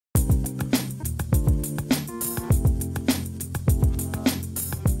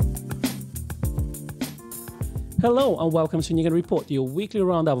Hello and welcome to Nikon Report, your weekly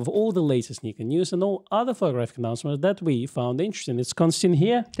roundup of all the latest Nikon news and all other photographic announcements that we found interesting. It's Konstantin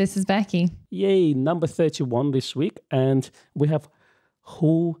here. This is Becky. Yay, number 31 this week, and we have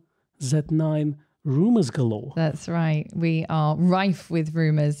whole Z9 rumors galore. That's right. We are rife with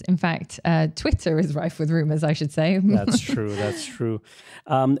rumors. In fact, Twitter is rife with rumors, I should say. That's true. That's true.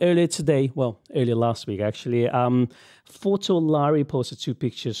 Earlier today, well, earlier last week actually, Photo Larry posted 2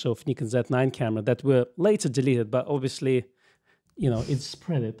 pictures of Nikon Z9 camera that were later deleted, but obviously, you know, it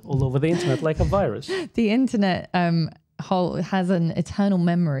spread it all over the internet like a virus. The internet has an eternal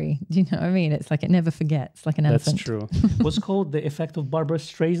memory. Do you know what I mean? It's like it never forgets, like an elephant. That's true. What's called the effect of Barbara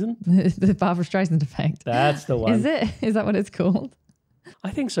Streisand? The Barbara Streisand effect. That's the one. Is it? Is that what it's called?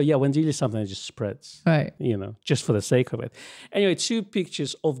 I think so, yeah. When you do something, it just spreads. Right. You know, just for the sake of it. Anyway, 2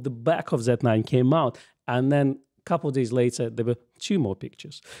 pictures of the back of Z9 came out, and then a couple of days later, there were 2 more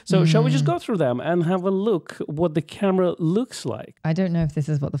pictures. So shall we just go through them and have a look what the camera looks like? I don't know if this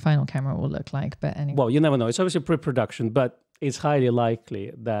is what the final camera will look like, but anyway. Well, you never know. It's obviously pre-production, but it's highly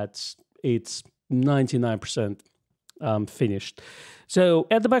likely that it's 99% finished. So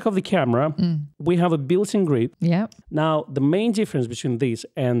at the back of the camera, we have a built-in grip. Yeah. Now, the main difference between this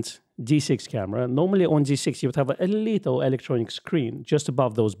and D6 camera, normally on D6, you would have a little electronic screen just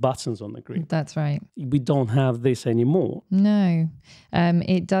above those buttons on the grip. That's right. We don't have this anymore. No.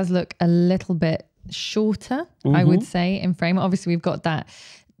 It does look a little bit shorter, I would say, in frame. Obviously, we've got that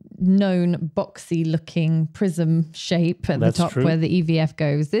known boxy looking prism shape at the top where the EVF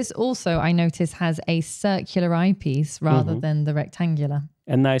goes. This also, I notice, has a circular eyepiece rather than the rectangular.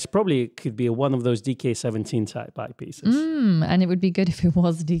 And nice, probably could be one of those DK17 type eyepieces. And it would be good if it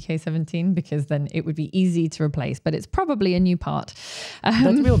was a DK17 because then it would be easy to replace, but it's probably a new part.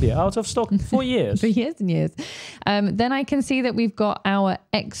 That will be out of stock for years. For years and years. Then I can see that we've got our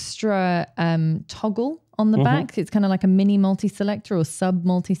extra toggle on the back. It's kind of like a mini multi-selector or sub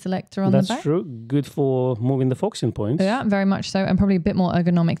multi-selector on the back. That's true. Good for moving the focusing points. Yeah, very much so. And probably a bit more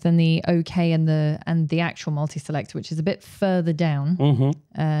ergonomic than the OK and the actual multi-selector, which is a bit further down.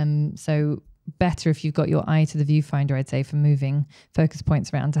 So better if you've got your eye to the viewfinder, I'd say, for moving focus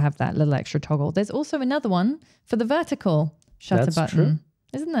points around to have that little extra toggle. There's also another one for the vertical shutter button,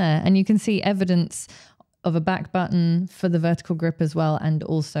 isn't there? And you can see evidence of a back button for the vertical grip as well, and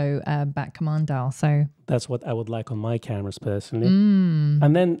also back command dial. So that's what I would like on my cameras personally.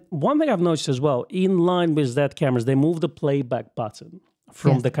 And then one thing I've noticed as well, in line with that cameras, they moved the playback button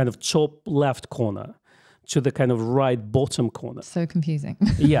from the kind of top left corner to the kind of right bottom corner. So confusing.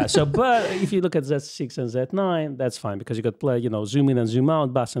 Yeah. So, but if you look at Z6 and Z9, that's fine because you got play, you know, zoom in and zoom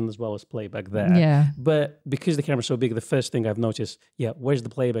out button as well as playback there. Yeah. But because the camera's so big, the first thing I've noticed, where's the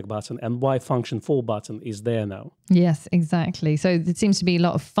playback button and why function 4 button is there now? Yes, exactly. So there seems to be a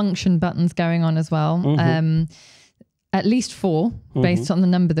lot of function buttons going on as well. At least 4, based on the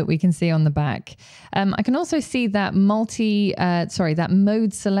number that we can see on the back. I can also see that that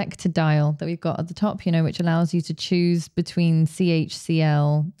mode selector dial that we've got at the top, you know, which allows you to choose between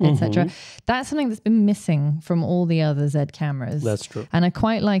CHCL, etc. That's something that's been missing from all the other Z cameras. That's true. And I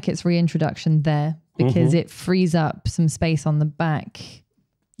quite like its reintroduction there because it frees up some space on the back.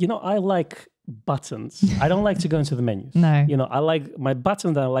 You know, I like buttons. I don't like to go into the menus. No. You know, I like my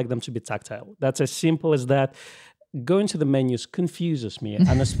buttons, I like them to be tactile. That's as simple as that. Going to the menus confuses me,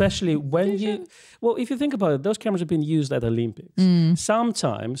 and especially when if you think about it, those cameras have been used at Olympics.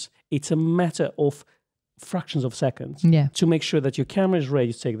 Sometimes it's a matter of fractions of seconds to make sure that your camera is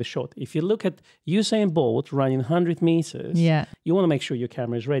ready to take the shot. If you look at Usain Bolt running 100 meters, you want to make sure your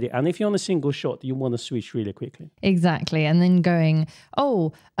camera is ready. And if you're on a single shot, you want to switch really quickly. Exactly. And then going,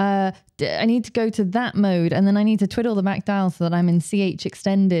 I need to go to that mode, and then I need to twiddle the back dial so that I'm in CH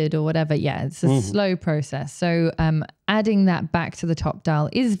extended or whatever. Yeah, it's a slow process. So adding that back to the top dial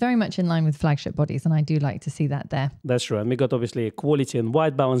is very much in line with flagship bodies, and I do like to see that there. That's true. And we got obviously quality and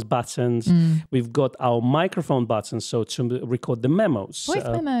white balance buttons. We've got our microphone buttons, so to record the memos. Voice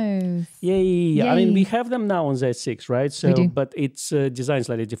memos. Yay. I mean, we have them now on Z6, right? So, we do. But it's designed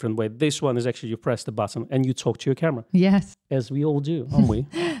slightly different way. This one is actually you press the button and you talk to your camera. Yes. As we all do, aren't we?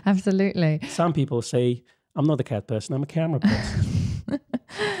 Absolutely. Some people say, I'm not a cat person, I'm a camera person.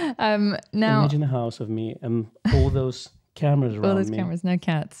 Now, imagine a house of me and all those cameras around me. All those cameras, no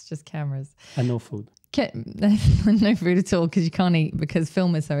cats, just cameras. And no food. No food at all because you can't eat because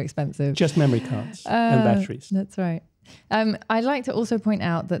film is so expensive. Just memory cards and batteries. That's right. I'd like to also point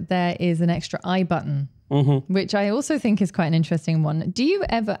out that there is an extra I button, which I also think is quite an interesting one. Do you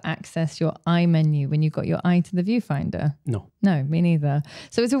ever access your I menu when you've got your eye to the viewfinder? No. No, me neither.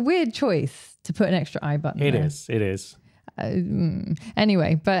 So it's a weird choice to put an extra I button It there. is.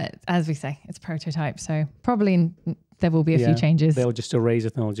 Anyway, but as we say, it's prototype, so probably there will be a few changes. They'll just erase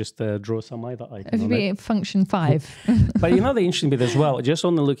it and they'll just draw some other icon. It'll be function 5. But you know the interesting bit as well, just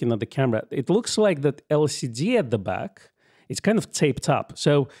only looking at the camera, it looks like that LCD at the back, it's kind of taped up.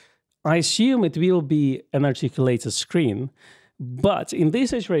 So I assume it will be an articulated screen, but in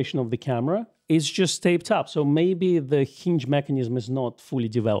this iteration of the camera, it's just taped up. So maybe the hinge mechanism is not fully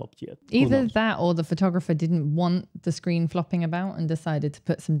developed yet. Either that or the photographer didn't want the screen flopping about and decided to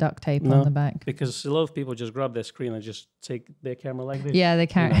put some duct tape on the back. Because a lot of people just grab their screen and just take their camera like this. Yeah, they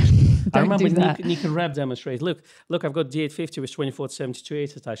can't. I remember Nikon Rep demonstrated, look, I've got D850 with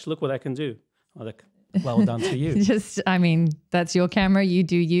 24-72 attached. Look what I can do. Oh, like, well done to you. I mean, that's your camera, you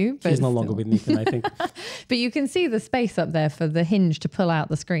do you. But he's no longer with Nikon, I think. But you can see the space up there for the hinge to pull out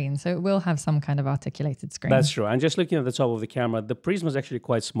the screen. So it will have some kind of articulated screen. That's true. And just looking at the top of the camera, the prism is actually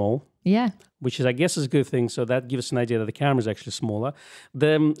quite small. Yeah. Which is, I guess, is a good thing. So that gives us an idea that the camera is actually smaller.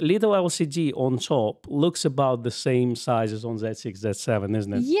 The little LCD on top looks about the same size as on Z6, Z7,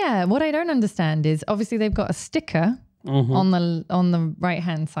 isn't it? Yeah. What I don't understand is, obviously, they've got a sticker on the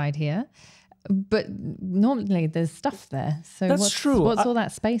right-hand side here. But normally there's stuff there. So that's true. What's all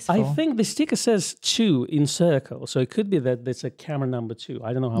that space for? I think the sticker says 2 in circle. So it could be that there's a camera number 2.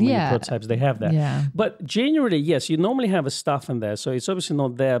 I don't know how many prototypes they have there. Yeah. But generally, yes, you normally have a stuff in there. So it's obviously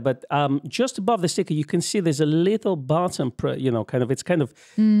not there. But just above the sticker, you can see there's a little button, it's kind of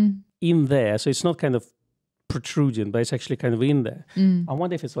in there. So it's not kind of protruding, but it's actually kind of in there. I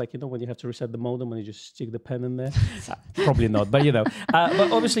wonder if it's like, when you have to reset the modem and you just stick the pen in there. Probably not, but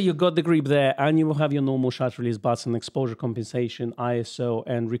but obviously you got the grip there, and you will have your normal shutter release button, exposure compensation, ISO,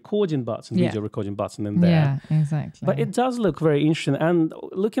 and recording button, video recording button in there. Yeah, exactly. But it does look very interesting. And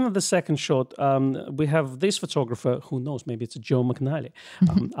looking at the second shot, we have this photographer, who knows, maybe it's Joe McNally.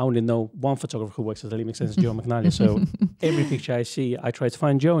 I only know one photographer who works at the Limix, and it's Joe McNally. So every picture I see, I try to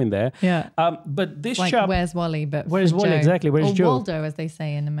find Joe in there. Yeah. But this like chap... Where's Wally? But where's Wally? Joe. Exactly. Where's or Joe? Waldo, as they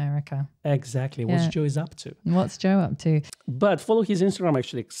say in America. Exactly. What's Joe is up to? What's Joe up to? But follow his Instagram,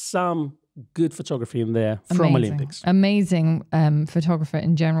 actually. Some good photography in there from Olympics. Amazing photographer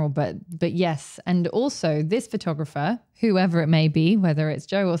in general, but yes. And also this photographer, whoever it may be, whether it's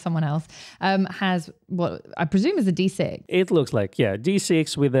Joe or someone else, has what I presume is a D6. It looks like,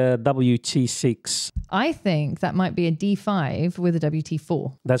 D6 with a WT6. I think that might be a D5 with a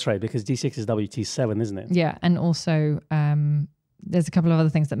WT4. That's right, because D6 is WT7, isn't it? Yeah, and also... there's a couple of other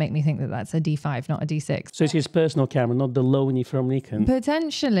things that make me think that that's a D5, not a D6. So it's his personal camera, not the Loney from Nikon.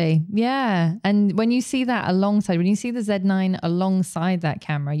 Potentially, yeah. And when you see that when you see the Z9 alongside that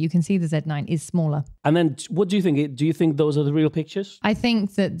camera, you can see the Z9 is smaller. And then what do you think? Do you think those are the real pictures? I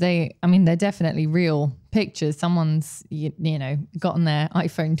think that they're definitely real pictures. Someone's, gotten their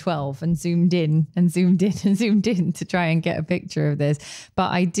iPhone 12 and zoomed in and zoomed in and zoomed in to try and get a picture of this.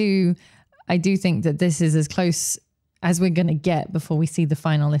 But I do think that this is as close as we're going to get before we see the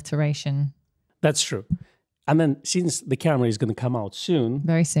final iteration. That's true. And then since the camera is going to come out soon,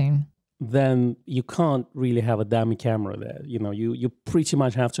 very soon, then you can't really have a dummy camera there. You pretty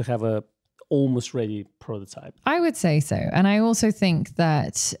much have to have a almost ready prototype. I would say so. And I also think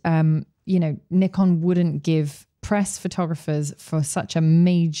that, Nikon wouldn't give press photographers for such a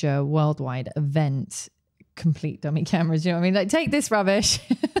major worldwide event complete dummy cameras. You know what I mean? Like, take this rubbish.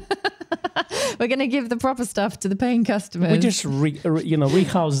 We're going to give the proper stuff to the paying customers. We just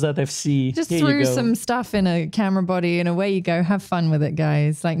rehouse that FC. Just threw some stuff in a camera body and away you go. Have fun with it,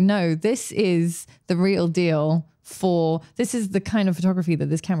 guys. Like, no, this is the real deal this is the kind of photography that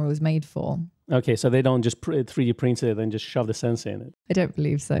this camera was made for. Okay, so they don't just 3D print it and just shove the sensor in it. I don't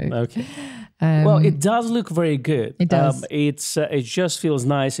believe so. Okay. Well, it does look very good. It does. It just feels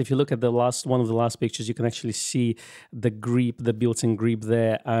nice. If you look at one of the last pictures, you can actually see the grip, the built-in grip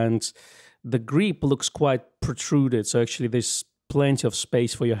there, and the grip looks quite protruded. So actually, there's plenty of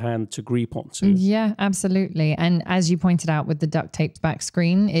space for your hand to grip onto. Yeah, absolutely. And as you pointed out with the duct taped back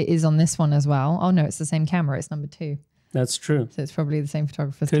screen, it is on this one as well. Oh no, it's the same camera. It's number 2. That's true. So it's probably the same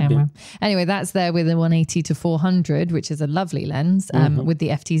photographer's camera. Anyway, that's there with a 180-400, which is a lovely lens with the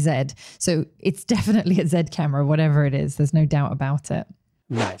FTZ. So it's definitely a Z camera, whatever it is. There's no doubt about it.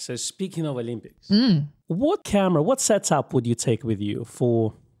 Nice. So speaking of Olympics, what setup would you take with you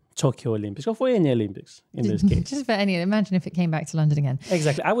for Tokyo Olympics or for any Olympics in this case. Just for any, imagine if it came back to London again.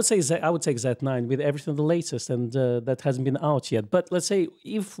 Exactly. I would say I would take Z9 with everything the latest, and that hasn't been out yet. But let's say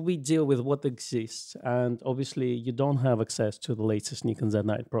if we deal with what exists, and obviously you don't have access to the latest Nikon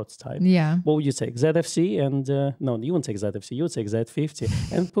Z9 prototype. Yeah. What would you take? ZFC and no, you wouldn't take ZFC. You would take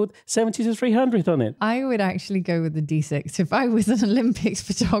Z50 and put 70-300 on it. I would actually go with the D6 if I was an Olympics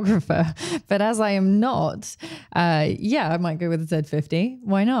photographer. But as I am not, I might go with a Z50.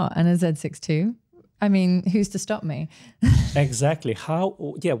 Why not? And a Z6II. I mean, who's to stop me? Exactly.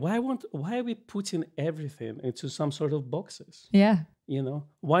 How? Yeah. Why are we putting everything into some sort of boxes? Yeah. You know,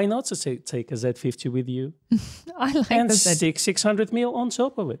 why not to take a Z50 with you? I like and the 600mm on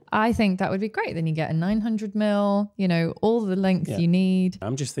top of it. I think that would be great. Then you get a 900mm, you know, all the length you need.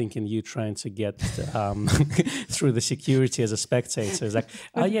 I'm just thinking you trying to get through the security as a spectator. It's like,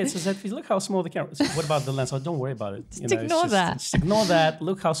 it's a Z50. Look how small the camera is. What about the lens? Oh, don't worry about it. Just ignore that. Just ignore that.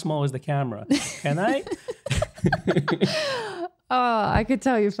 Look how small is the camera. Can I? Oh, I could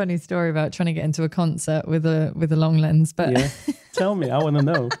tell you a funny story about trying to get into a concert with a long lens, but tell me, I want to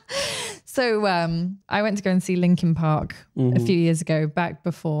know. So I went to go and see Linkin Park a few years ago, back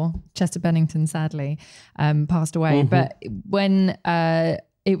before Chester Bennington sadly passed away. But when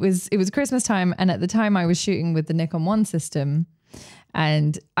it was Christmas time, and at the time I was shooting with the Nikon One system,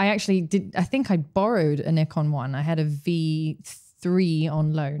 and I think I borrowed a Nikon One. I had a V3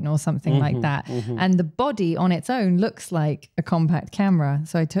 on loan or something like that. And the body on its own looks like a compact camera.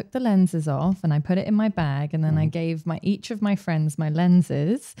 So I took the lenses off and I put it in my bag, and then I gave each of my friends my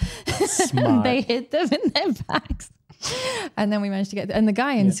lenses. And they hid them in their bags. And then we managed to and the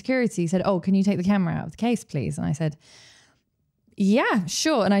guy in security said, "Oh, can you take the camera out of the case, please?" And I said, "Yeah,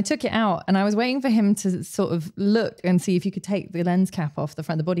 sure." And I took it out, and I was waiting for him to sort of look and see if you could take the lens cap off the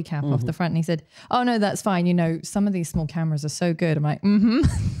front, the body cap off the front. And he said, "Oh no, that's fine. You know, some of these small cameras are so good." I'm like,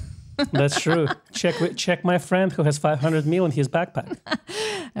 That's true. Check my friend who has 500mm in his backpack.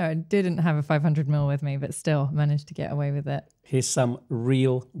 No, I didn't have a 500mm with me, but still managed to get away with it. Here's some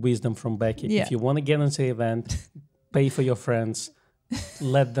real wisdom from Becky. Yeah. If you want to get into the event, pay for your friends,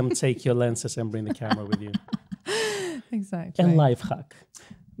 let them take your lenses and bring the camera with you. Exactly. And life hack.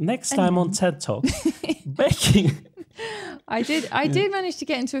 Next time on TED Talk, Becky. I did manage to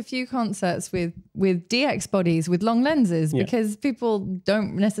get into a few concerts with DX bodies with long lenses, because people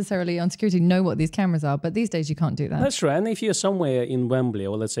don't necessarily on security know what these cameras are, but these days you can't do that. That's right. And if you're somewhere in Wembley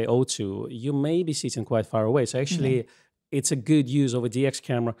or let's say O2, you may be sitting quite far away. So actually it's a good use of a DX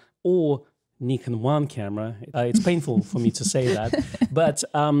camera or Nikon One camera. It's painful for me to say that, but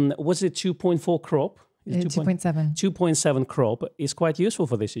was it 2.4 crop? 2.7. 2.7 crop is quite useful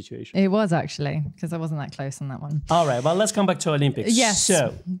for this situation. It was actually, because I wasn't that close on that one. All right, well, let's come back to Olympics. Yes,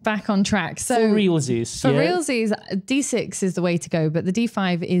 so back on track. So for realsies, realsies, D6 is the way to go, but the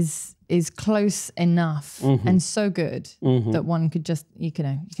D5 is close enough and so good that one could just, you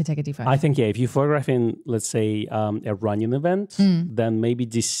can take a D5. I think, if you photograph in, let's say, a running event, then maybe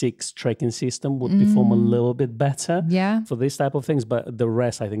D6 tracking system would perform a little bit better for this type of things. But the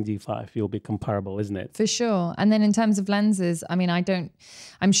rest, I think D5 will be comparable, isn't it? For sure. And then in terms of lenses, I mean,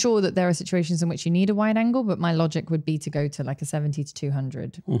 I'm sure that there are situations in which you need a wide angle, but my logic would be to go to like a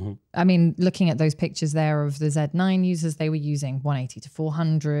 70-200. I mean, looking at those pictures there of the Z9 users, they were using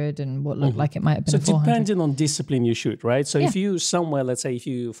 180-400 and what looked like it might have been so a 400. Depending on discipline you shoot, right? So if you somewhere, let's say if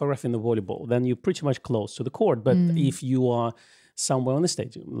you photograph in the volleyball, then you're pretty much close to the court. But if you are somewhere on the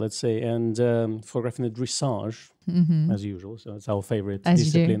stadium, let's say, and photographing the dressage, as usual, so it's our favorite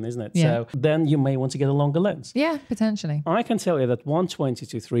discipline, isn't it? So then you may want to get a longer lens. Yeah, potentially. I can tell you that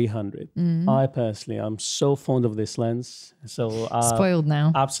 120-300, I personally, I'm so fond of this lens. So spoiled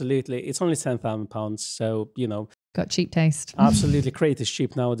now. Absolutely. It's only £10,000, so, got cheap taste. Absolutely. Crate is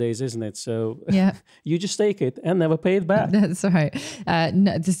cheap nowadays, isn't it? So you just take it and never pay it back. That's right.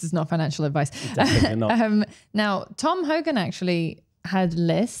 No, this is not financial advice. Definitely not. Now, Tom Hogan actually had a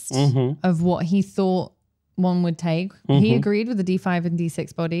list of what he thought one would take. He agreed with the D5 and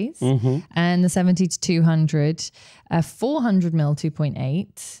D6 bodies and the 70-200, a 400mm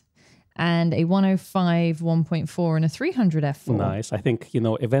 2.8, and a 105 1.4 and a 300 f4. Nice. I think,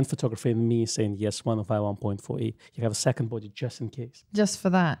 event photography and me saying yes, 105 1.4e. You have a second body just in case. Just for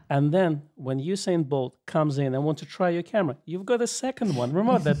that. And then when Usain Bolt comes in and want to try your camera, you've got a second one.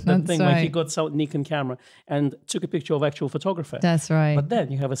 Remember that thing when he got some Nikon camera and took a picture of actual photographer. That's right. But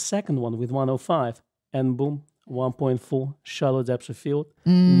then you have a second one with 105 and boom, 1.4, shallow depth of field.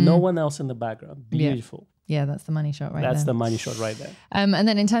 No one else in the background. Beautiful. Yeah, that's the money shot right there. That's the money shot right there. And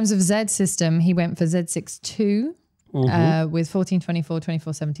then in terms of Z system, he went for Z6II. with 14-24,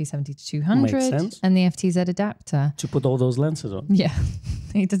 24-70, 70-200, Makes sense. and the FTZ adapter. To put all those lenses on. Yeah,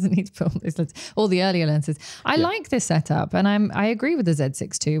 he doesn't need to put all those lenses, all the earlier lenses. I like this setup, and I agree with the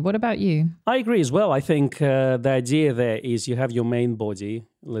Z6 II. What about you? I agree as well. I think the idea there is you have your main body,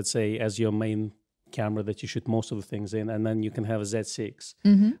 let's say, as your main camera that you shoot most of the things in, and then you can have a Z6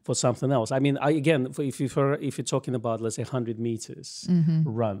 for something else. I mean, if you're talking about, let's say, 100 meters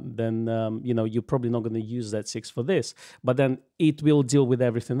run, then you're probably not going to use Z6 for this, but then it will deal with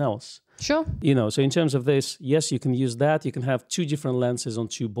everything else. Sure. So in terms of this, yes, you can use that. You can have two different lenses on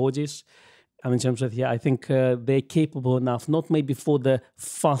two bodies. And in terms of, I think they're capable enough, not maybe for the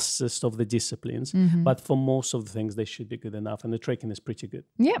fastest of the disciplines, but for most of the things, they should be good enough. And the tracking is pretty good.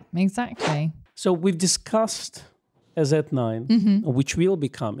 Yeah, exactly. So we've discussed a Z9, which will be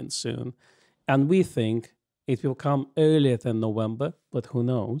coming soon. And we think it will come earlier than November, but who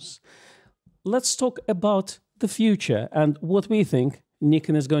knows? Let's talk about the future and what we think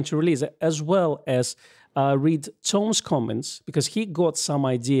Nikon is going to release, as well as read Tom's comments, because he got some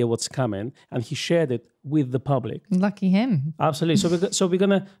idea what's coming and he shared it with the public. Lucky him. Absolutely. So we're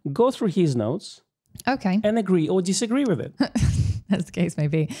going to go through his notes. Okay. And agree or disagree with it. As the case may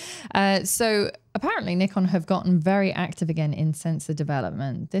be. So apparently Nikon have gotten very active again in sensor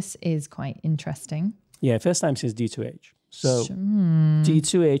development. This is quite interesting. Yeah, first time since D2H. So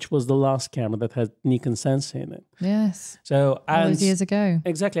D2H was the last camera that had Nikon sensor in it. Yes. So all those years ago.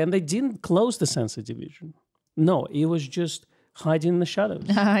 Exactly. And they didn't close the sensor division. No, it was just hiding in the shadows.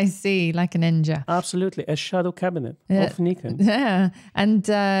 I see, like a ninja. Absolutely. A shadow cabinet of Nikon. Yeah. And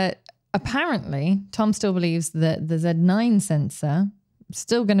apparently Tom still believes that the Z9 sensor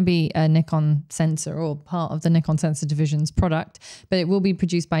still going to be a Nikon sensor or part of the Nikon sensor division's product, but it will be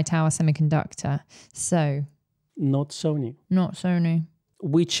produced by Tower Semiconductor. So not Sony. Not Sony.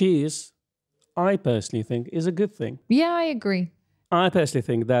 Which is, I personally think, is a good thing. Yeah, I agree. I personally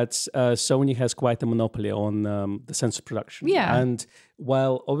think that Sony has quite a monopoly on the sensor production. Yeah. And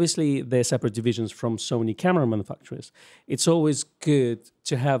while obviously they're separate divisions from Sony camera manufacturers, it's always good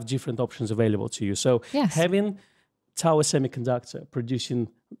to have different options available to you. So having Tower Semiconductor producing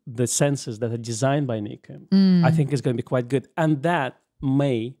the sensors that are designed by Nikon, I think is going to be quite good. And that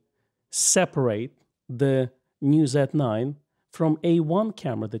may separate the new Z9 from A1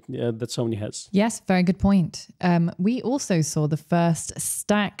 camera that Sony has. Yes, very good point. We also saw the first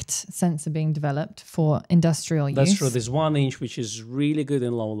stacked sensor being developed for industrial use. That's true. There's 1 inch, which is really good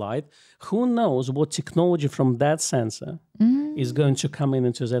in low light. Who knows what technology from that sensor is going to come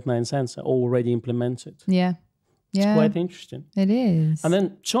into Z9 sensor already implemented. Yeah. It's quite interesting. It is. And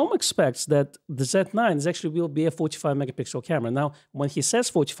then Tom expects that the Z9 is actually will be a 45 megapixel camera. Now, when he says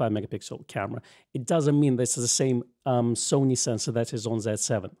 45 megapixel camera, it doesn't mean this is the same Sony sensor that is on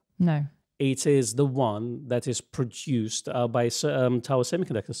Z7. No. It is the one that is produced by Tower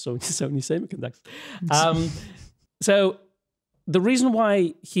Semiconductor, Sony Semiconductor. So the reason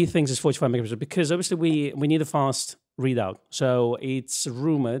why he thinks it's 45 megapixel, because obviously we need a fast readout. So it's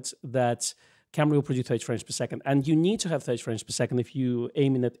rumored that camera will produce 30 frames per second. And you need to have 30 frames per second if you're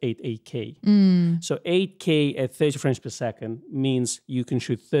aiming at 8K. So 8K at 30 frames per second means you can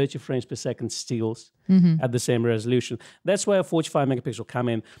shoot 30 frames per second stills at the same resolution. That's where a 45 megapixel come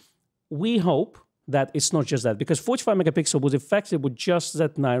in. We hope that it's not just that, because 45 megapixel would effectively would just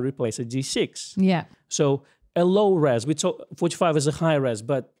Z9 replace a D6. Yeah. So a low res, we talk 45 is a high res,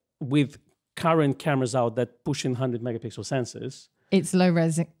 but with current cameras out that pushing 100 megapixel sensors, it's low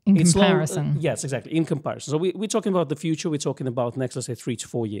res in comparison. Yes, exactly, in comparison. So we're talking about the future. We're talking about next, let's say, 3 to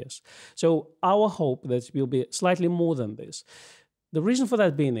 4 years. So our hope that it will be slightly more than this. The reason for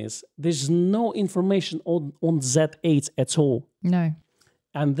that being is there's no information on Z8 at all. No.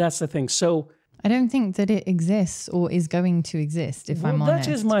 And that's the thing. So I don't think that it exists or is going to exist, if I'm honest.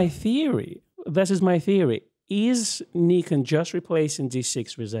 That is my theory. That is my theory. Is Nikon just replacing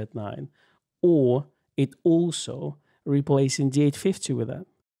D6 with Z9, or it also replacing D850 with that?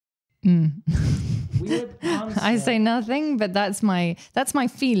 I say nothing, but that's my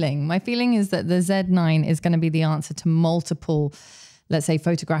feeling. My feeling is that the Z9 is going to be the answer to multiple, let's say,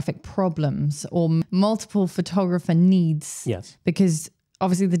 photographic problems or multiple photographer needs. Yes. Because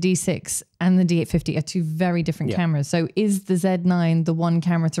obviously the D6 and the D850 are two very different cameras. So is the Z9 the one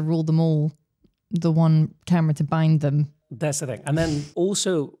camera to rule them all, the one camera to bind them? That's the thing. And then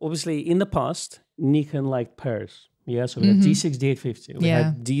also, obviously, in the past, Nikon liked pairs. Yeah, so we had D6, D850. We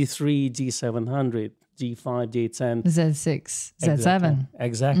had D3, D700, D5, D10. Z6, Z7.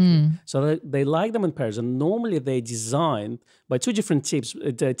 Exactly. So they like them in pairs. And normally they're designed by two different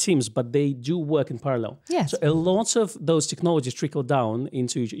teams, but they do work in parallel. Yes. So a lot of those technologies trickle down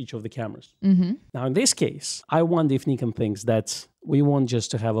into each of the cameras. Now, in this case, I wonder if Nikon thinks that we want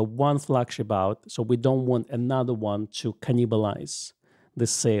just to have one flagship out, so we don't want another one to cannibalize the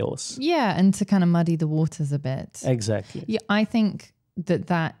sales. Yeah, and to kind of muddy the waters a bit. Exactly. Yeah, I think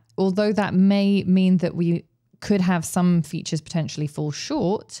that although that may mean that we could have some features potentially fall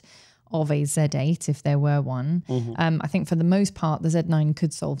short of a Z8 if there were one, I think for the most part, the Z9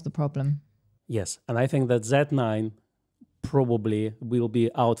 could solve the problem. Yes, and I think that Z9 probably will be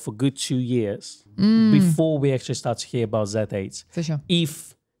out for good 2 years before we actually start to hear about Z8s. For sure.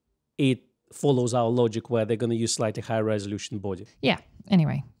 If it follows our logic where they're going to use slightly higher resolution body. Yeah.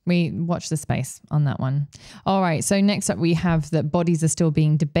 Anyway, we watch the space on that one. All right. So next up, we have that bodies are still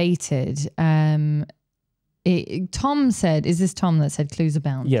being debated. Tom said, is this Tom that said clues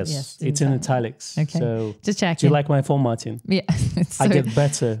abound? Yes, it's in italics. Okay. So just checking. Do you like my formatting? Yeah. I get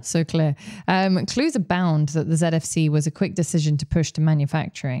better. So clear. Clues abound that the ZFC was a quick decision to push to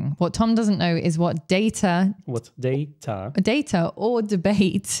manufacturing. What Tom doesn't know is what data or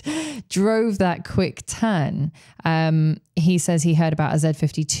debate drove that quick turn. He says he heard about a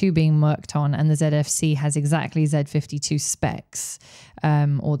Z52 being worked on, and the ZFC has exactly Z52 specs,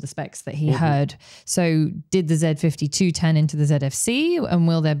 or the specs that he heard. So did the Z52 turn into the ZFC, and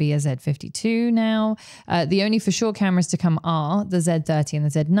will there be a Z52 now? The only for sure cameras to come are the Z30 and the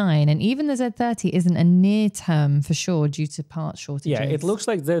Z9, and even the Z30 isn't a near term for sure due to part shortages. Yeah, it looks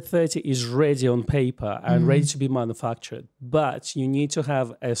like Z30 is ready on paper and ready to be manufactured, but you need to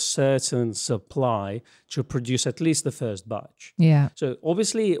have a certain supply to produce at least the first batch. Yeah. So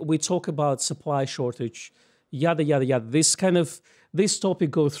obviously we talk about supply shortage, yada, yada, yada. This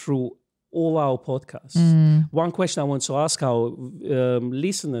topic goes through all our podcasts. One question I want to ask our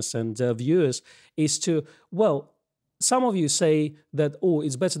listeners and viewers is some of you say that,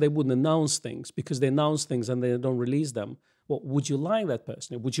 it's better they wouldn't announce things because they announce things and they don't release them. Well, would you like that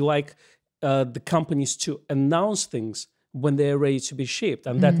personally? Would you like the companies to announce things when they're ready to be shipped?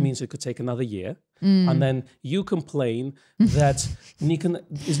 And that means it could take another year. And then you complain that Nikon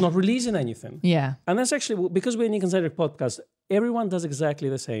is not releasing anything. Yeah. And that's actually, because we're a Nikon Z podcast, everyone does exactly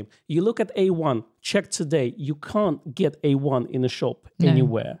the same. You look at A1, check today, you can't get A1 in a shop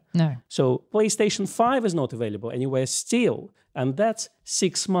anywhere. No. So PlayStation 5 is not available anywhere still. And that's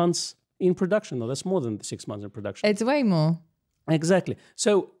 6 months in production. No, that's more than 6 months in production. It's way more. Exactly.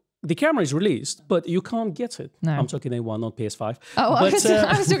 So the camera is released, but you can't get it. No. I'm talking A1, not PS5. Oh, but,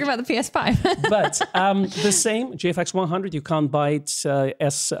 I was talking about the PS5. But the same, GFX 100, you can't buy it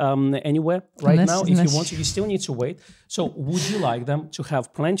anywhere now. If you want to, you still need to wait. So would you like them to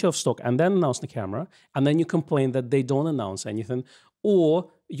have plenty of stock and then announce the camera, and then you complain that they don't announce anything?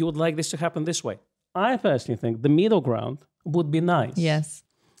 Or you would like this to happen this way? I personally think the middle ground would be nice. Yes.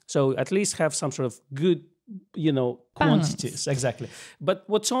 So at least have some sort of good quantities. Exactly. But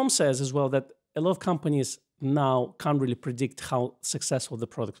what Tom says as well, that a lot of companies now can't really predict how successful the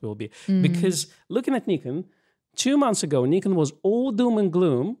product will be. Because looking at Nikon, 2 months ago, Nikon was all doom and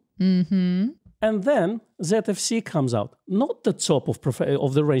gloom. And then ZFC comes out. Not the top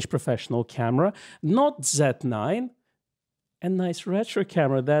of the range professional camera, not Z9, a nice retro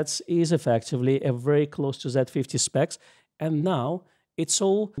camera that is effectively a very close to Z50 specs. And now it's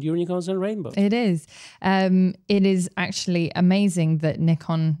all unicorns and rainbows. It is. It is actually amazing that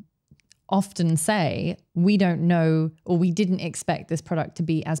Nikon often say, we don't know, or we didn't expect this product to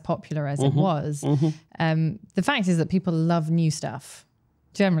be as popular as it was. The fact is that people love new stuff.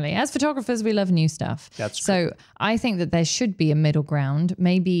 Generally, as photographers, we love new stuff. That's true. So I think that there should be a middle ground.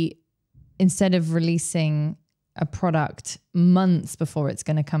 Maybe instead of releasing a product months before it's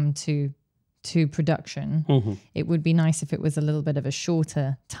going to come to production, it would be nice if it was a little bit of a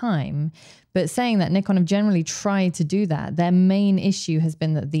shorter time. But saying that, Nikon have generally tried to do that. Their main issue has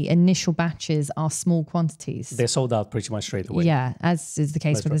been that the initial batches are small quantities. They're sold out pretty much straight away. Yeah, as is the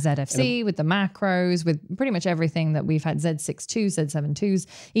case with the ZFC, with the macros, with pretty much everything that we've had, Z6II, Z7IIs,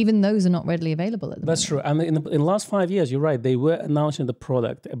 even those are not readily available at the moment. That's true. And in the last 5 years, you're right, they were announcing the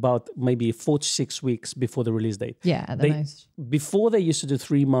product about maybe 4 to 6 weeks before the release date. Yeah, at the most. Before they used to do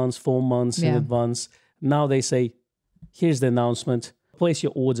 3 months, 4 months in advance. Now they say, here's the announcement. Place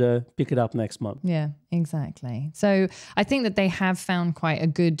your order, pick it up next month. Yeah, exactly. So I think that they have found quite a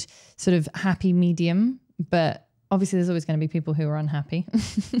good sort of happy medium, but obviously there's always going to be people who are unhappy.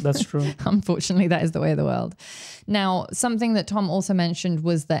 That's true. Unfortunately, that is the way of the world. Now, something that Tom also mentioned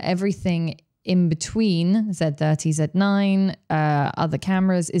was that everything in between Z30, Z9, other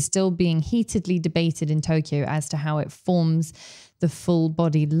cameras is still being heatedly debated in Tokyo as to how it forms the full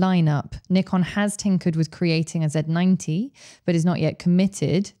body lineup. Nikon has tinkered with creating a Z90, but is not yet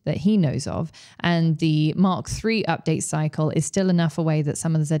committed that he knows of. And the Mark III update cycle is still enough away that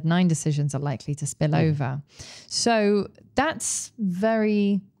some of the Z9 decisions are likely to spill over. So that's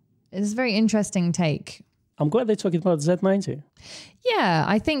it's a very interesting take. I'm glad they're talking about Z90. Yeah,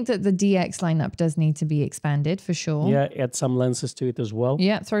 I think that the DX lineup does need to be expanded for sure. Yeah, add some lenses to it as well.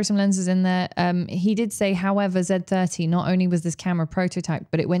 Yeah, throw some lenses in there. He did say, however, Z30, not only was this camera prototyped,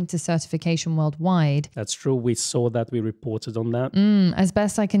 but it went to certification worldwide. That's true. We saw that. We reported on that. As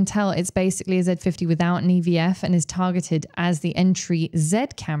best I can tell, it's basically a Z50 without an EVF and is targeted as the entry Z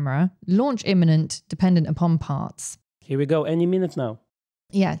camera, launch imminent, dependent upon parts. Here we go. Any minute now.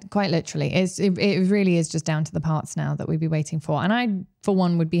 Yeah, quite literally. It really is just down to the parts now that we'd be waiting for. And I, for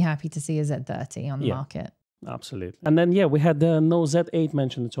one, would be happy to see a Z30 on the market. Absolutely. And then, yeah, we had no Z8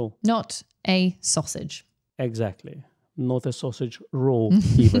 mentioned at all. Not a sausage. Exactly. Not a sausage roll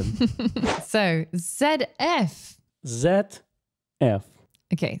even. So, ZF. ZF.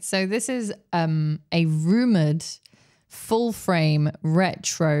 Okay, so this is a rumored full frame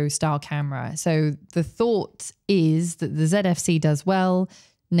retro style camera. So the thought is that the ZFC does well.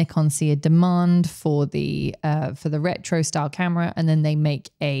 Nikon see a demand for the retro style camera, and then they make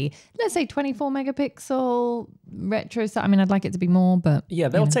a, let's say, 24 megapixel retro style. I mean, I'd like it to be more, but yeah,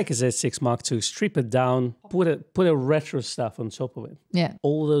 they'll take a Z6 Mark II, strip it down, put a retro stuff on top of it. Yeah,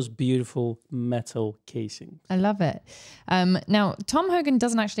 all those beautiful metal casing. I love it. Now, Tom Hogan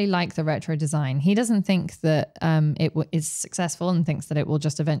doesn't actually like the retro design. He doesn't think that it is successful and thinks that it will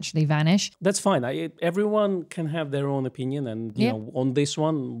just eventually vanish. That's fine. Everyone can have their own opinion, and you know, on this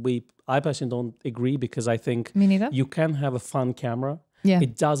one, I personally don't agree, because I think Me neither. you can have a fun camera. Yeah.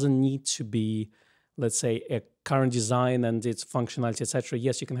 It doesn't need to be, let's say, a current design and its functionality, etc.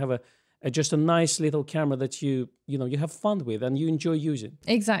 Yes, you can have just a nice little camera that you have fun with and you enjoy using.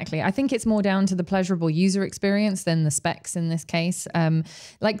 Exactly. I think it's more down to the pleasurable user experience than the specs in this case.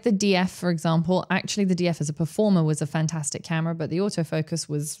 Like the DF, for example, actually the DF as a performer was a fantastic camera, but the autofocus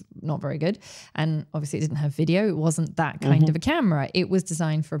was not very good. And obviously it didn't have video. It wasn't that kind of a camera. It was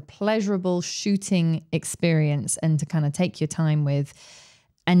designed for a pleasurable shooting experience and to kind of take your time with,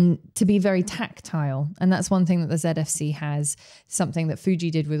 and to be very tactile. And that's one thing that the ZFC has, something that Fuji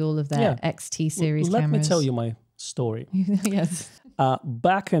did with all of their XT series cameras. Let me tell you my story. Yes.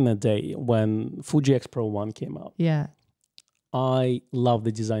 Back in the day when Fuji X Pro 1 came out, I loved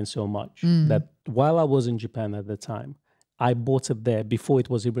the design so much that while I was in Japan at the time, I bought it there before it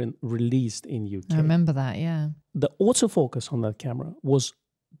was even released in UK. I remember that, yeah. The autofocus on that camera was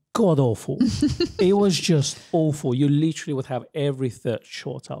god awful. It was just awful. You literally would have every third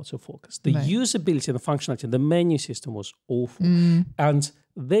shot out of focus. The usability and the functionality, the menu system was awful. And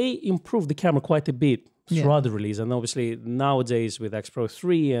they improved the camera quite a bit throughout the release. And obviously nowadays with X Pro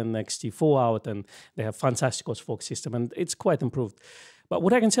 3 and XT4 out, and they have fantastic autofocus system, and it's quite improved. But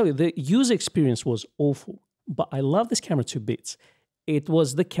what I can tell you, the user experience was awful. But I love this camera to bits. It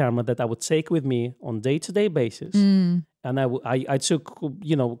was the camera that I would take with me on day-to-day basis. And I took,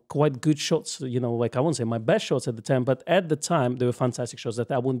 quite good shots, like I won't say my best shots at the time, but at the time, they were fantastic shots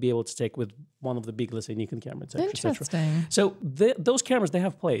that I wouldn't be able to take with one of the big, let's say, Nikon cameras, Interesting. So those cameras, they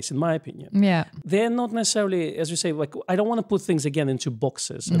have place, in my opinion. Yeah. They're not necessarily, as you say, like, I don't want to put things again into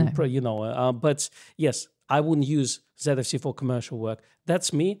boxes. And, but yes, I wouldn't use ZFC for commercial work.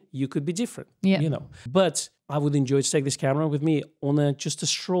 That's me. You could be different, But I would enjoy to take this camera with me on just a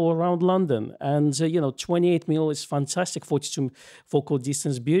stroll around London. And, 28mm is fantastic. 42 focal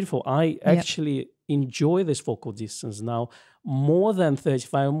distance, beautiful. I actually enjoy this focal distance now more than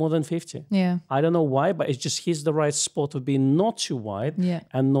 35, more than 50. Yeah. I don't know why, but it just hits the right spot of being not too wide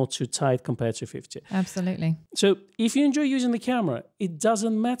and not too tight compared to 50. Absolutely. So if you enjoy using the camera, it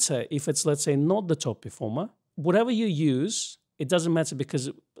doesn't matter if it's, let's say, not the top performer. Whatever you use, it doesn't matter, because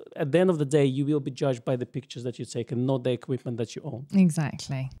at the end of the day, you will be judged by the pictures that you take and not the equipment that you own.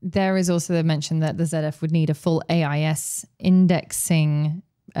 Exactly. There is also the mention that the ZF would need a full AIS indexing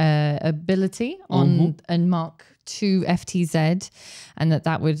ability on a Mark II FTZ, and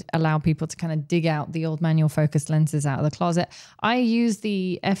that would allow people to kind of dig out the old manual focus lenses out of the closet. I use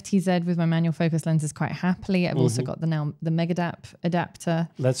the FTZ with my manual focus lenses quite happily. I've also got the Megadap adapter.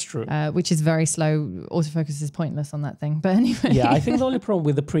 That's true. Which is very slow. Autofocus is pointless on that thing. But anyway. Yeah, I think the only problem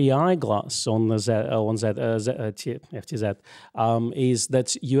with the pre-eye glass on the FTZ is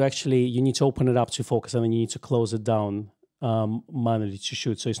that you need to open it up to focus, and then you need to close it down manually to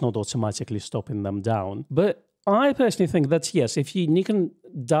shoot, so it's not automatically stopping them down. But I personally think that, yes, if Nikon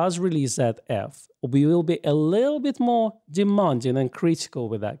does release Zf, we will be a little bit more demanding and critical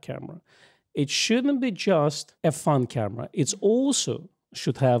with that camera. It shouldn't be just a fun camera. It's also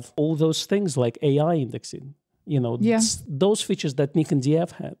should have all those things like AI indexing, those features that Nikon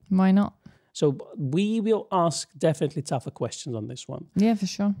Zf had. Why not? So we will ask definitely tougher questions on this one. Yeah, for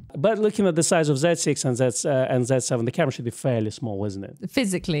sure. But looking at the size of Z6 and Z7, the camera should be fairly small, isn't it?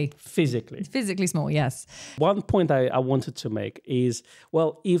 Physically small, yes. One point I wanted to make is,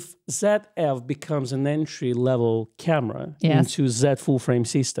 well, if Zf becomes an entry-level camera into Z full-frame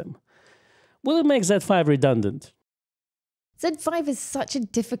system, will it make Z5 redundant? Z5 is such a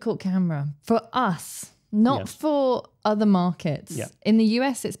difficult camera for us. Not for other markets. Yeah. In the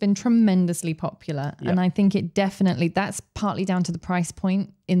US, it's been tremendously popular. Yeah. And I think that's partly down to the price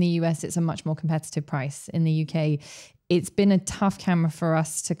point. In the US, it's a much more competitive price. In the UK, it's been a tough camera for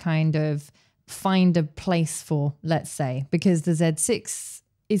us to kind of find a place for, let's say, because the Z6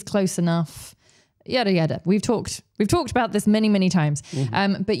 is close enough. Yada, yada. We've talked about this many, many times.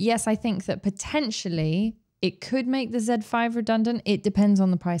 Mm-hmm. But yes, I think that potentially it could make the Z5 redundant. It depends on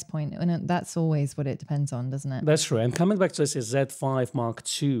the price point. And that's always what it depends on, doesn't it? That's true. And coming back to this Z5 Mark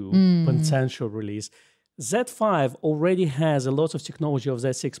II potential release, Z5 already has a lot of technology of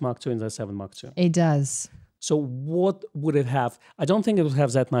Z6 Mark II and Z7 Mark II. It does. So what would it have? I don't think it would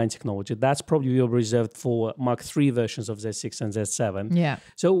have Z9 technology. That's probably reserved for Mark III versions of Z6 and Z7. Yeah.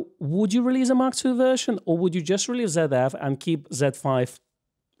 So would you release a Mark II version, or would you just release ZF and keep Z5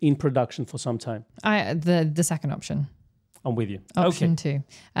 in production for some time? The second option. I'm with you. Option 2.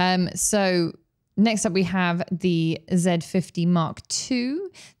 So next up we have the Z50 Mark II.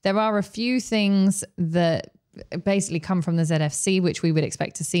 There are a few things that basically come from the ZFC, which we would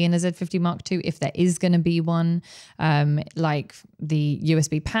expect to see in a Z50 Mark II if there is going to be one, like the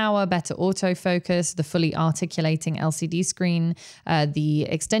USB power, better autofocus, the fully articulating LCD screen, the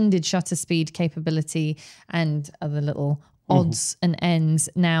extended shutter speed capability, and other little odds and ends.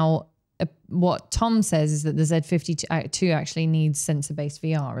 Now, what Tom says is that the Z52 actually needs sensor-based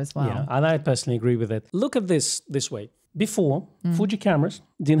VR as well. Yeah, and I personally agree with it. Look at this way. Before, Fuji cameras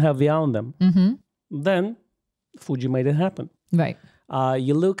didn't have VR on them. Then Fuji made it happen. Right.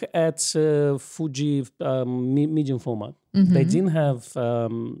 You look at Fuji medium format. They didn't have,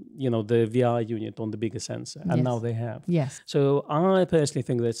 the VR unit on the bigger sensor, and now they have. Yes. So I personally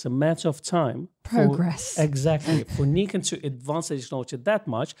think that it's a matter of time. Progress. Exactly. For Nikon to advance the technology that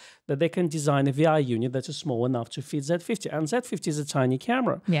much that they can design a VR unit that is small enough to fit Z50. And Z50 is a tiny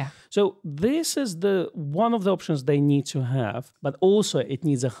camera. Yeah. So this is one of the options they need to have, but also it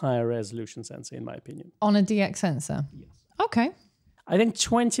needs a higher resolution sensor, in my opinion. On a DX sensor? Yes. Okay. I think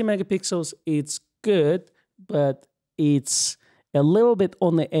 20 megapixels, it's good, but it's a little bit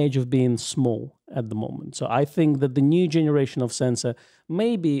on the edge of being small at the moment. So I think that the new generation of sensor,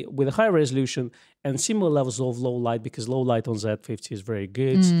 maybe with a high resolution and similar levels of low light, because low light on Z50 is very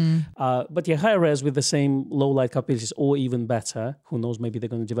good. But yeah, high res with the same low light capabilities or even better, who knows, maybe they're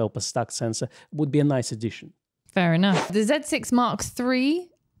going to develop a stacked sensor, would be a nice addition. Fair enough. The Z6 Mark III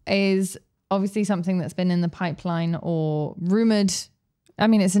is obviously something that's been in the pipeline or rumored. I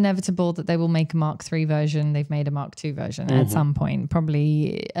mean, it's inevitable that they will make a Mark III version. They've made a Mark II version at some point,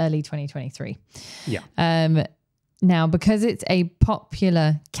 probably early 2023. Yeah. Now, because it's a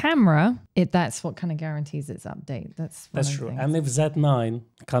popular camera, that's what kind of guarantees its update. That's true. And if Z9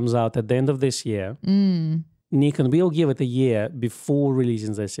 comes out at the end of this year, Nikon will give it a year before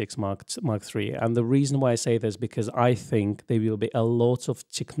releasing Z6 Mark III. And the reason why I say this is because I think there will be a lot of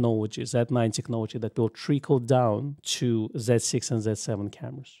technology, Z9 technology, that will trickle down to Z6 and Z7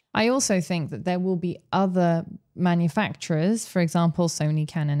 cameras. I also think that there will be other manufacturers, for example, Sony,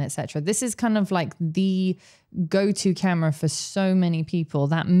 Canon, etc. This is kind of like the go-to camera for so many people,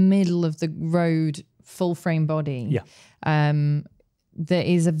 that middle of the road full frame body. Yeah. There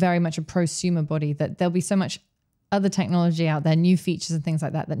is very much a prosumer body, that there'll be so much other technology out there, new features and things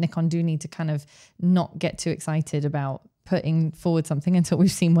like that Nikon do need to kind of not get too excited about putting forward something until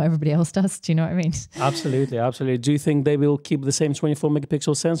we've seen what everybody else does. Do you know what I mean? Absolutely, absolutely. Do you think they will keep the same 24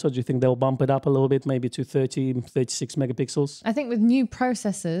 megapixel sensor? Or do you think they'll bump it up a little bit, maybe to 30, 36 megapixels? I think with new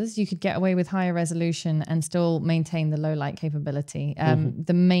processors, you could get away with higher resolution and still maintain the low light capability.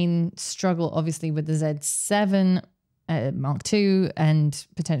 The main struggle, obviously, with the Z7 Mark II and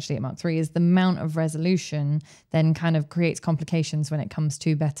potentially at Mark III is the amount of resolution then kind of creates complications when it comes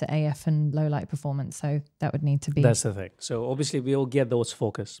to better AF and low light performance. So that would need to be... That's the thing. So obviously we'll get those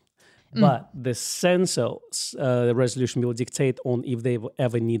focus, but the sensor resolution will dictate on if they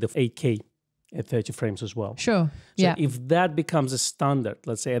ever need of 8K at 30 frames as well. Sure. So if that becomes a standard,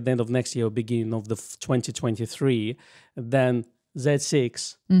 let's say at the end of next year or beginning of the 2023, then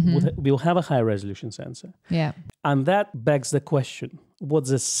Z6 will have a high resolution sensor. Yeah. And that begs the question, what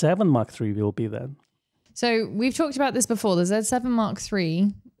the Z7 Mark III will be then? So we've talked about this before. The Z7 Mark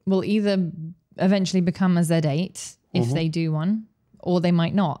III will either eventually become a Z8 if they do one, or they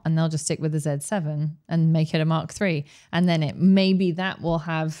might not, and they'll just stick with the Z7 and make it a Mark III. And then maybe that will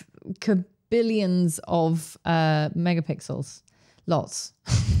have billions of megapixels, lots.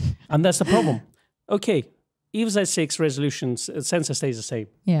 And that's the problem. Okay, if Z6 resolution sensor stays the same,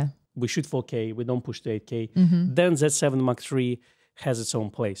 we shoot 4K, we don't push to 8K, then Z7 Mark III has its own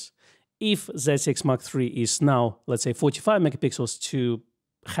place. If Z6 Mark III is now, let's say, 45 megapixels to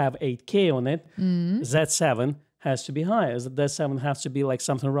have 8K on it, Z7 has to be higher. Z7 has to be like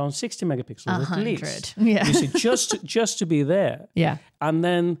something around 60 megapixels 100. at least. Yeah. You see, just to be there. Yeah. And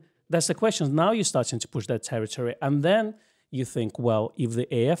then that's the question. Now you're starting to push that territory. And then you think, well, if the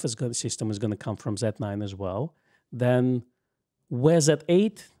AF system is going to come from Z9 as well, then where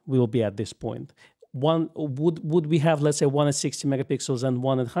Z8 will be at this point? One would we have, let's say, one at 60 megapixels and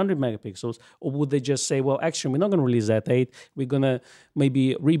one at 100 megapixels, or would they just say, well, actually, we're not going to release Z8. We're going to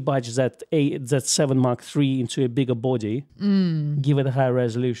maybe rebadge Z7 Mark III into a bigger body, give it a higher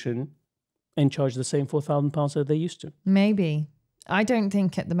resolution, and charge the same £4,000 that they used to? Maybe. I don't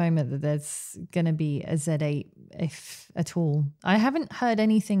think at the moment that there's going to be a Z8, if at all. I haven't heard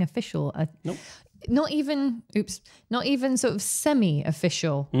anything official. Nope. Not even sort of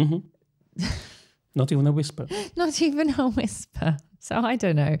semi-official. Not even a whisper. Not even a whisper. So I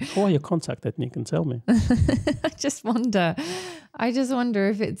don't know. Who are your contact at Nikon? Tell me. I just wonder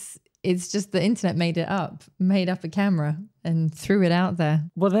if it's just the internet made up a camera and threw it out there.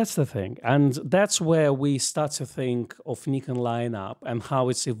 Well, that's the thing. And that's where we start to think of Nikon lineup and how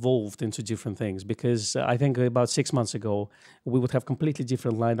it's evolved into different things. Because I think about 6 months ago, we would have completely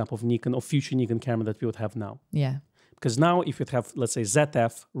different lineup of Nikon or future Nikon camera that we would have now. Yeah. Because now if you have, let's say,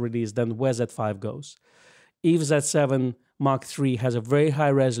 ZF released, then where Z5 goes? If Z7 Mark III has a very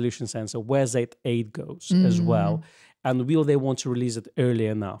high resolution sensor, where Z8 goes as well? And will they want to release it early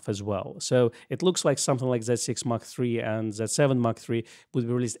enough as well? So it looks like something like Z6 Mark III and Z7 Mark III would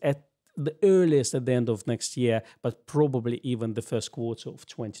be released at the earliest at the end of next year, but probably even the first quarter of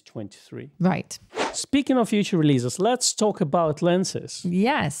 2023. Right. Speaking of future releases, let's talk about lenses.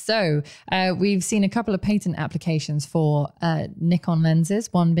 Yes. So we've seen a couple of patent applications for Nikon lenses,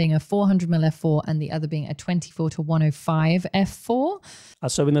 one being a 400mm f4 and the other being a 24-105 f4.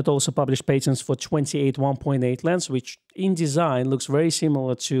 Astrophotography also published patents for 28 1.8 lens, which in design looks very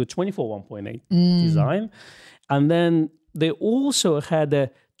similar to 24 1.8 design. And then they also had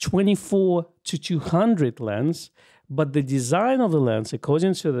a 24-200 lens, but the design of the lens,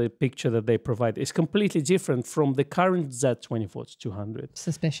 according to the picture that they provide, is completely different from the current Z24-200.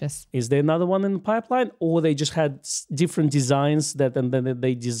 Suspicious. Is there another one in the pipeline, or they just had different designs that and then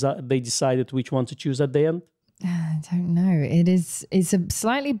they decided which one to choose at the end? I don't know. It's a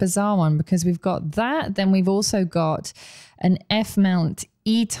slightly bizarre one because we've got that. Then we've also got an F-mount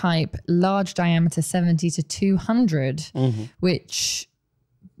E-type large diameter 70-200, which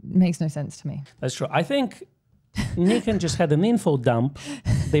makes no sense to me. That's true. I think Nikon just had an info dump.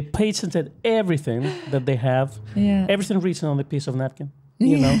 They patented everything that they have. Yeah. Everything written on a piece of napkin.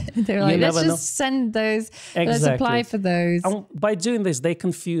 You know, they're like, let's just send those. Exactly. Let's apply for those. And by doing this, they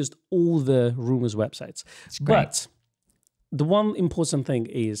confused all the rumors websites. But the one important thing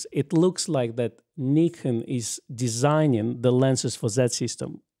is, it looks like that Nikon is designing the lenses for Z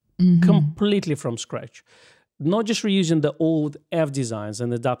system completely from scratch. Not just reusing the old F designs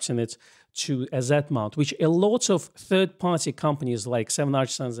and adapting it to a Z mount, which a lot of third-party companies like 7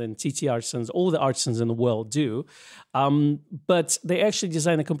 Artisans and TT Artisans, all the artisans in the world do. But they actually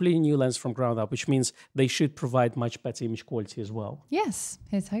design a completely new lens from ground up, which means they should provide much better image quality as well. Yes,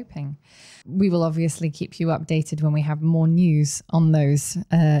 here's hoping. We will obviously keep you updated when we have more news on those.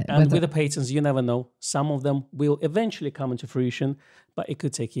 And with the patents, you never know. Some of them will eventually come into fruition, but it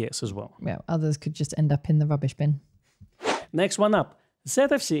could take years as well. Yeah, others could just end up in the rubbish bin. Next one up.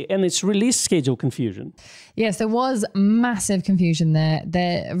 ZFC and its release schedule confusion. Yes, there was massive confusion there.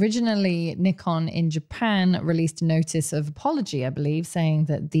 Originally, Nikon in Japan released a notice of apology, I believe, saying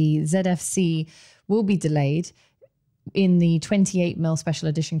that the ZFC will be delayed in the 28mm special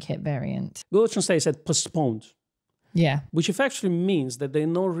edition kit variant. Google Translate said postponed. Yeah. Which effectively means that they're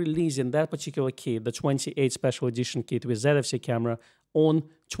not releasing that particular kit, the 28 special edition kit with ZFC camera, on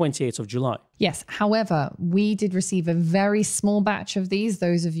 28th of July. Yes. However, we did receive a very small batch of these.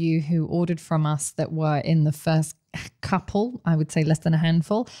 Those of you who ordered from us that were in the first couple, I would say less than a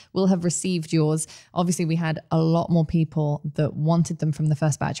handful, will have received yours. Obviously, we had a lot more people that wanted them from the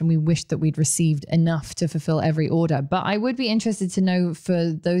first batch, and we wished that we'd received enough to fulfill every order. But I would be interested to know,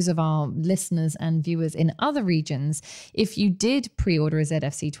 for those of our listeners and viewers in other regions, if you did pre-order a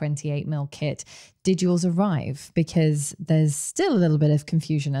ZFC 28mm kit, did yours arrive? Because there's still a little bit of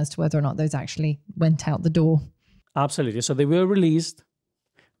confusion as to whether or not those actually went out the door. Absolutely. So they were released.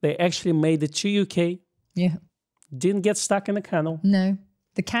 They actually made it to UK. Yeah. Didn't get stuck in the canal. No.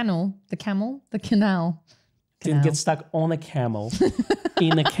 The canal. Didn't get stuck on a camel.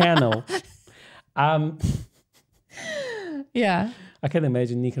 In a canal. Yeah. I can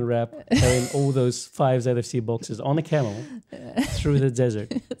imagine Nikon Rep carrying all those 5 ZFC boxes on a camel through the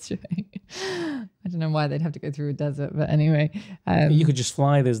desert. That's right. I don't know why they'd have to go through a desert, but anyway. You could just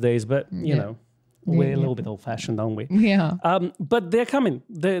fly these days, but you know, we're a little bit old-fashioned, aren't we? Yeah. But they're coming.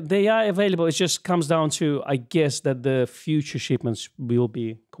 They are available. It just comes down to, I guess, that the future shipments will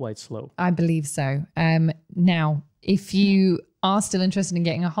be quite slow. I believe so. Now, if you are still interested in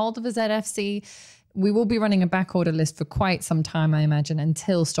getting a hold of a ZFC, we will be running a back order list for quite some time, I imagine,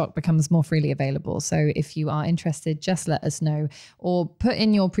 until stock becomes more freely available. So if you are interested, just let us know, or put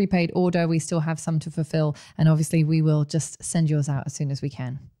in your prepaid order. We still have some to fulfill. And obviously we will just send yours out as soon as we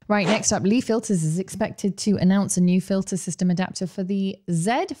can. Right, next up, Lee Filters is expected to announce a new filter system adapter for the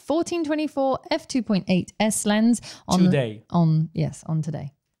Z1424 f2.8S lens on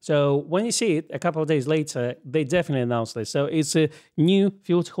today. So when you see it a couple of days later, they definitely announced this. So it's a new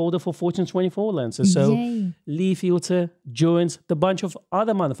filter holder for 1424 lenses. So Yay. Lee Filter joins the bunch of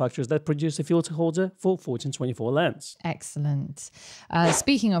other manufacturers that produce a filter holder for 1424 lens. Excellent.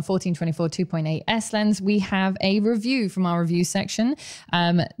 Speaking of 1424 2.8S lens, we have a review from our review section.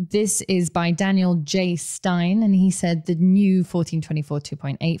 This is by Daniel J. Stein, and he said the new 1424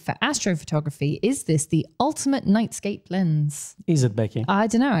 2.8 for astrophotography. Is this the ultimate Nightscape lens? Is it, Becky? I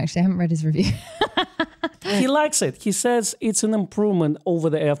don't know. Actually, I haven't read his review. He likes it. He says it's an improvement over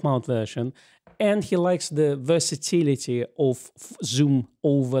the f-mount version, and he likes the versatility of zoom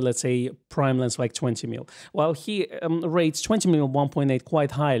over, let's say, prime lens like 20mm. While he rates 20mm 1.8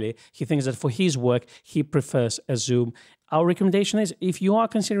 quite highly, he thinks that for his work, he prefers a zoom. Our recommendation is, if you are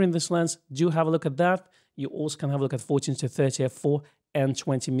considering this lens, do have a look at that. You also can have a look at 14-30 f4 and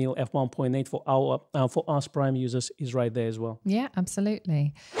 20mm f1.8 for us prime users is right there as well. Yeah,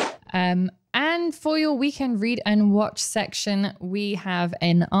 absolutely. And for your weekend read and watch section, we have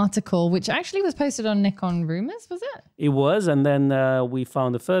an article which actually was posted on Nikon Rumors, was it? It was, and then we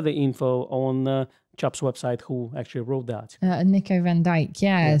found a further info on Chap's website who actually wrote that. Nico van Dyke,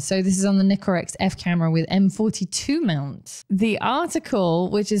 yeah. So this is on the Nikkor F camera with M42 mount. The article,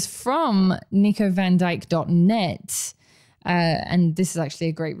 which is from nicovandyke.net, and this is actually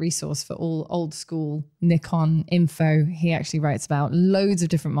a great resource for all old school Nikon info. He actually writes about loads of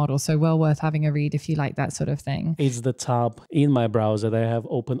different models, so well worth having a read if you like that sort of thing. It's the tab in my browser that I have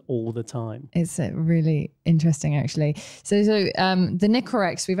open all the time. It's really interesting, actually. So the Nikkor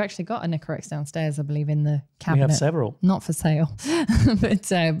X, we've actually got a Nikkor X downstairs, I believe, in the cabinet. We have several. Not for sale,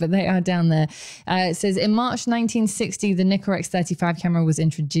 but they are down there. It says, in March 1960, the Nikkor X35 camera was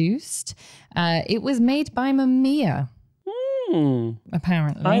introduced. It was made by Mamiya.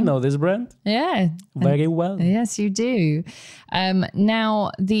 Apparently. I know this brand. Yeah. Very well. Yes, you do.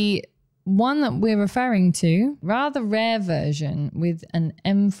 Now, the one that we're referring to, rather rare version with an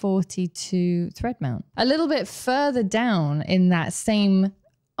M42 thread mount. A little bit further down in that same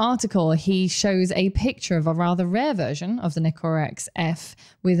article, he shows a picture of a rather rare version of the Nikkor Zf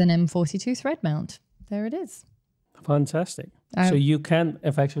with an M42 thread mount. There it is. Fantastic. So you can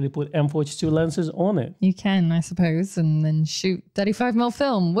effectively put M42 lenses on it. You can, I suppose, and then shoot 35mm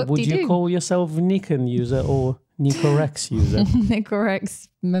film. Would you call yourself a Nikon user or Nikkor X user? Nikkor X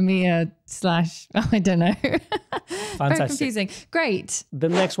Mamiya / I don't know. Fantastic. Very confusing. Great. The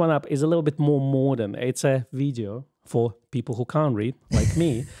next one up is a little bit more modern. It's a video for people who can't read, like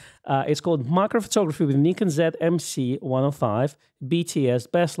me. It's called Macro Photography with Nikon Z MC105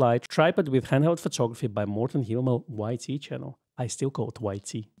 BTS Best Light Tripod with Handheld Photography by Morten Hilmel YT channel. I still call it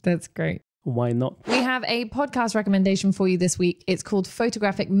YT. That's great. Why not? We have a podcast recommendation for you this week. It's called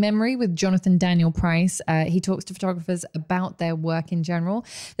Photographic Memory with Jonathan Daniel Price. He talks to photographers about their work in general.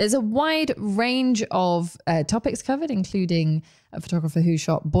 There's a wide range of topics covered, including a photographer who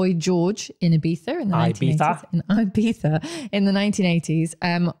shot Boy George in Ibiza in the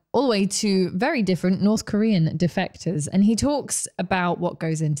 1980s, all the way to very different North Korean defectors. And he talks about what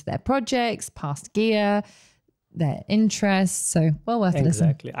goes into their projects, past gear, their interests. So well worth listening.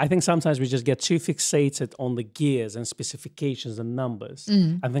 Exactly. I think sometimes we just get too fixated on the gears and specifications and numbers.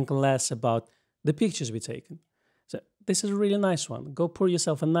 I think less about the pictures we've taken. So this is a really nice one. Go pour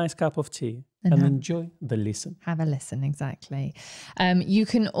yourself a nice cup of tea and enjoy the listen. Have a listen, exactly. You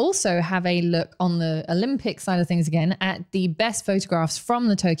can also have a look on the Olympic side of things again at the best photographs from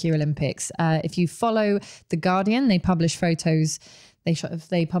the Tokyo Olympics. If you follow The Guardian, they publish photos.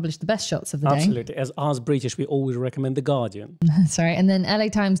 They publish the best shots of the day. Absolutely. As us British, we always recommend The Guardian. Sorry. And then LA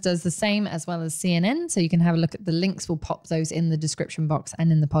Times does the same, as well as CNN. So you can have a look at the links. We'll pop those in the description box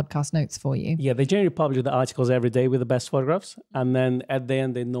and in the podcast notes for you. Yeah, they generally publish the articles every day with the best photographs. And then at the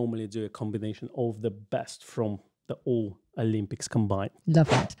end, they normally do a combination of the best from the all Olympics combined. Love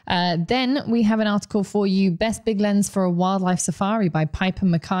that. Then we have an article for you, Best Big Lens for a Wildlife Safari by Piper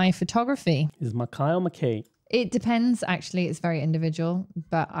Mackay Photography. Is Mackay or Mackay? It depends, actually. It's very individual,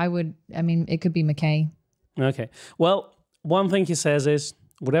 but it could be Mackay. Okay. Well, one thing he says is,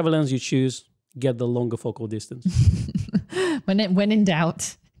 whatever lens you choose, get the longer focal distance. When in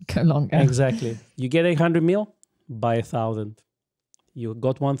doubt, go longer. Exactly. You get 800 mil, buy 1,000. You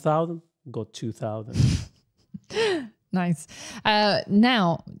got 1,000, got 2,000. Nice.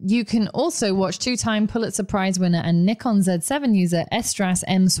 Now, you can also watch two-time Pulitzer Prize winner and Nikon Z7 user Estras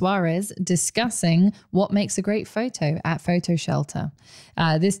M. Suarez discussing what makes a great photo at Photo Shelter.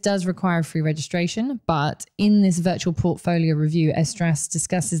 This does require free registration, but in this virtual portfolio review, Estras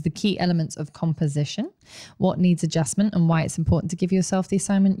discusses the key elements of composition, what needs adjustment, and why it's important to give yourself the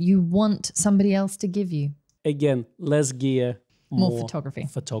assignment you want somebody else to give you. Again, less gear, more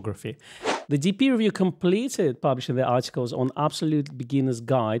photography. The DP review completed publishing their articles on Absolute Beginner's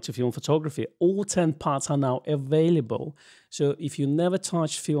Guide to Film Photography. All 10 parts are now available. So if you never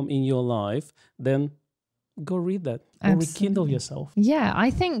touched film in your life, then go read that or rekindle yourself. Yeah, I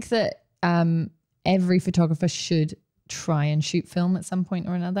think that every photographer should try and shoot film at some point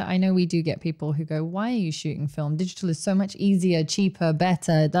or another. I know we do get people who go, why are you shooting film? Digital is so much easier, cheaper,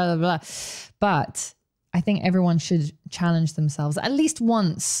 better, blah, blah, blah. But I think everyone should challenge themselves at least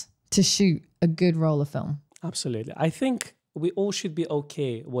once to shoot a good roll of film. Absolutely. I think we all should be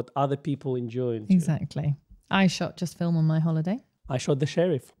okay what other people enjoy. Exactly. I shot just film on my holiday. I shot the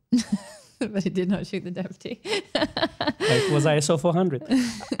sheriff. But it did not shoot the deputy. It was ISO 400.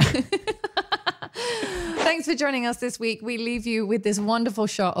 Thanks for joining us this week. We leave you with this wonderful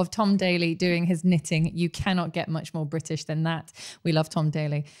shot of Tom Daley doing his knitting. You cannot get much more British than that. We love Tom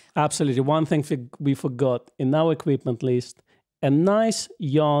Daley. Absolutely. One thing we forgot in our equipment list, a nice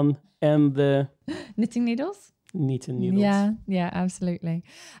yarn and the... knitting needles? Knitting needles. Yeah, absolutely.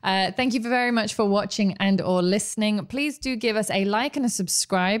 Thank you very much for watching and or listening. Please do give us a like and a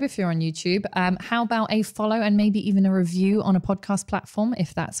subscribe if you're on YouTube. How about a follow and maybe even a review on a podcast platform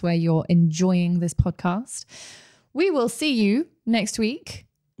if that's where you're enjoying this podcast. We will see you next week.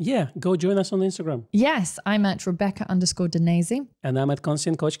 Yeah, go join us on Instagram. Yes, I'm at Rebecca_Denese. And I'm at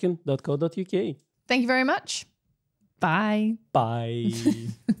KonstantinKochkin.co.uk. Thank you very much. Bye. Bye.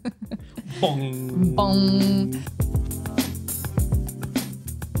 Bong. Bong.